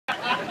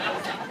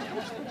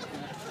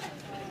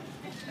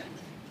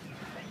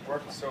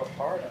worked so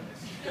hard on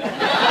this.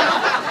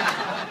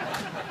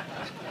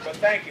 But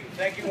thank you.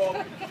 Thank you all.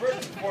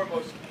 First and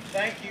foremost,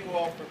 thank you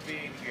all for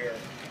being here.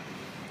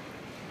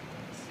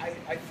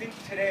 I think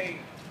today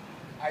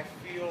I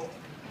feel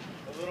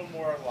a little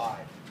more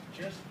alive.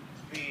 Just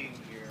being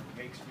here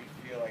makes me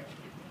feel like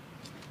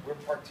we're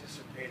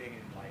participating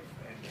in life,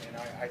 and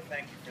I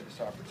thank you for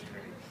this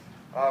opportunity.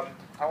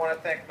 I want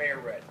to thank Mayor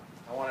Red.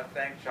 I want to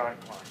thank John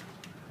Klein,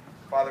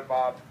 Father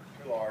Bob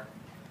Pilar,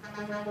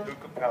 Lou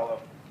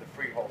Capello, the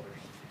freeholders,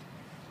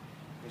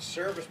 the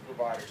service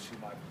providers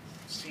whom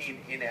I've seen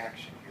in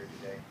action here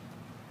today,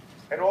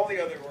 and all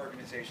the other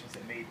organizations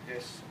that made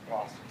this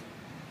possible.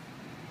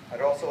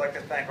 I'd also like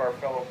to thank our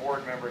fellow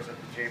board members at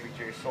the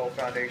JBJ Soul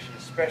Foundation,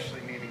 especially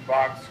Mimi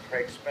Box,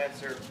 Craig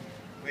Spencer,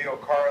 Leo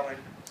Carlin,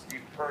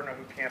 Steve Perna,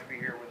 who can't be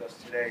here with us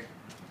today,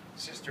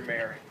 Sister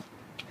Mary,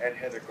 and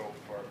Heather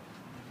Goldfarb,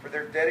 for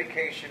their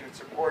dedication and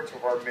support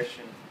of our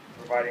mission,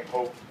 providing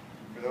hope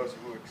for those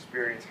who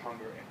experience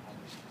hunger and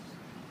homelessness.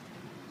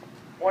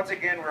 Once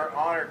again, we're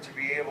honored to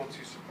be able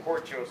to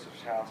support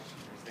Joseph's House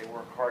as they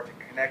work hard to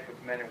connect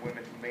with men and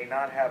women who may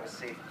not have a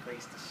safe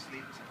place to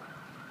sleep tonight,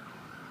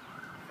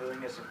 filling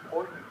this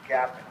important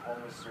gap in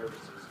homeless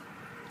services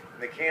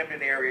in the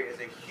Camden area is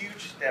a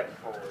huge step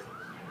forward,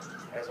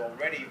 as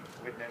already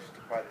witnessed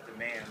by the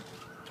demand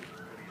for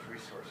these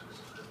resources.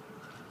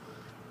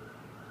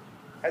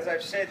 As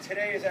I've said,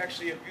 today is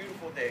actually a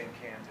beautiful day in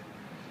Camden,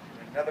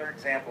 and another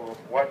example of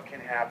what can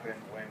happen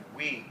when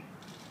we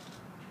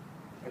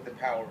put the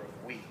power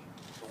of we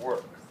to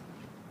work.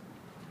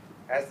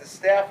 As the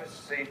staff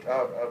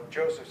of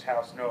Joseph's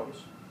House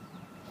knows,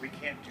 we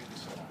can't do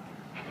this alone.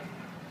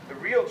 The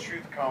real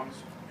truth comes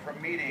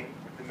from meeting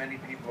with the many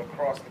people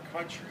across the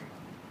country,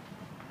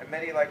 and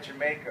many like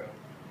Jamaica,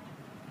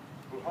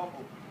 who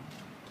humbled me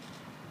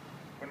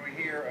when we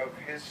hear of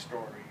his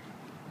story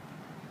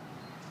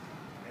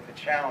and the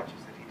challenges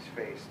that he's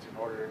faced in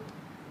order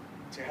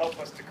to help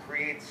us to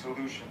create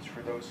solutions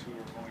for those who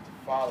are going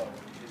to follow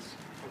in his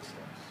footsteps.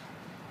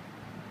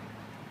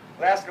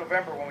 Last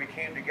November, when we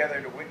came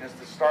together to witness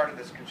the start of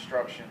this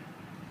construction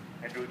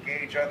and to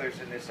engage others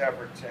in this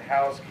effort to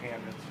house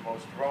Camden's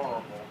most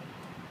vulnerable,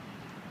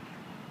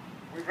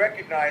 we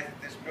recognized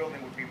that this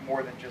building would be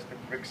more than just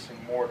a bricks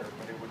and mortar,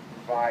 but it would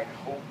provide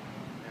hope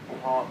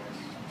and promise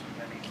to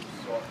many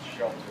who sought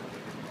shelter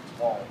within its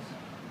walls.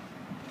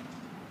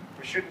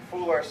 We shouldn't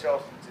fool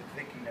ourselves into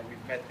thinking that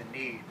we've met the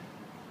need,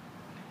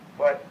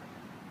 but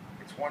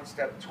it's one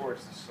step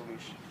towards the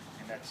solution,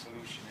 and that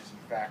solution is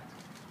in fact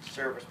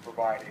service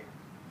providing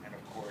and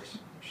of course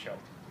shelter.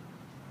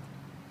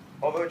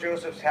 Although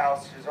Joseph's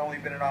House has only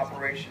been in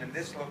operation in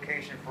this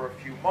location for a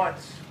few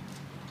months,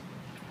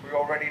 we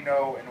already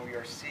know and we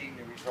are seeing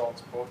the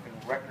results both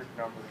in record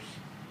numbers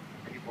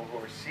of people who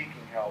are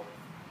seeking help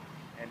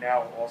and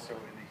now also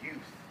in the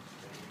youth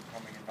that are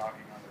coming and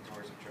knocking on the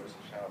doors of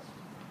Joseph's House.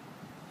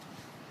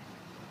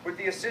 With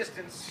the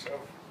assistance of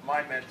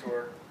my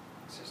mentor,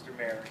 Sister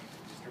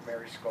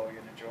Mary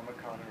Scullion, and Joe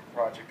McConnell of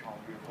Project Home,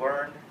 we have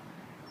learned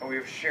and we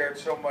have shared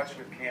so much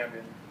with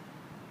Camden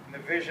and the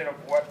vision of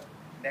what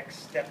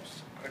next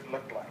steps could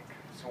look like.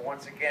 So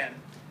once again,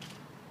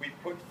 we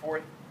put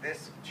forth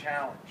this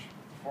challenge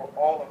for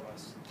all of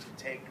us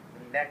to take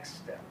the next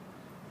step.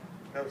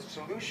 The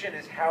solution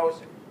is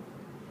housing.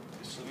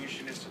 The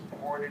solution is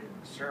supported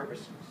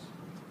services.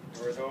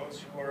 There are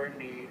those who are in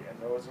need and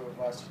those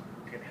of us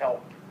who can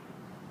help.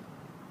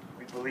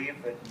 We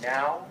believe that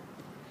now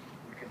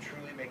we can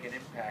truly make an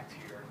impact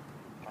here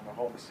on the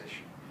homeless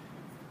issue.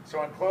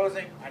 So in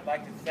closing, I'd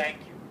like to thank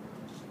you.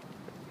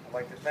 I'd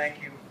like to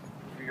thank you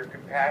for your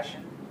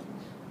compassion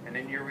and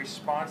in your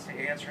response to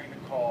answering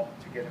the call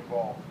to get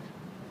involved.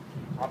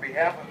 On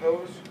behalf of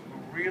those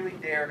who really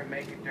dare to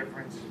make a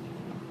difference,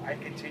 I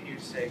continue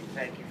to say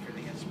thank you for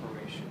the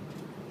inspiration.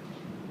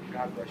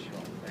 God bless you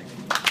all. Thank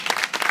you.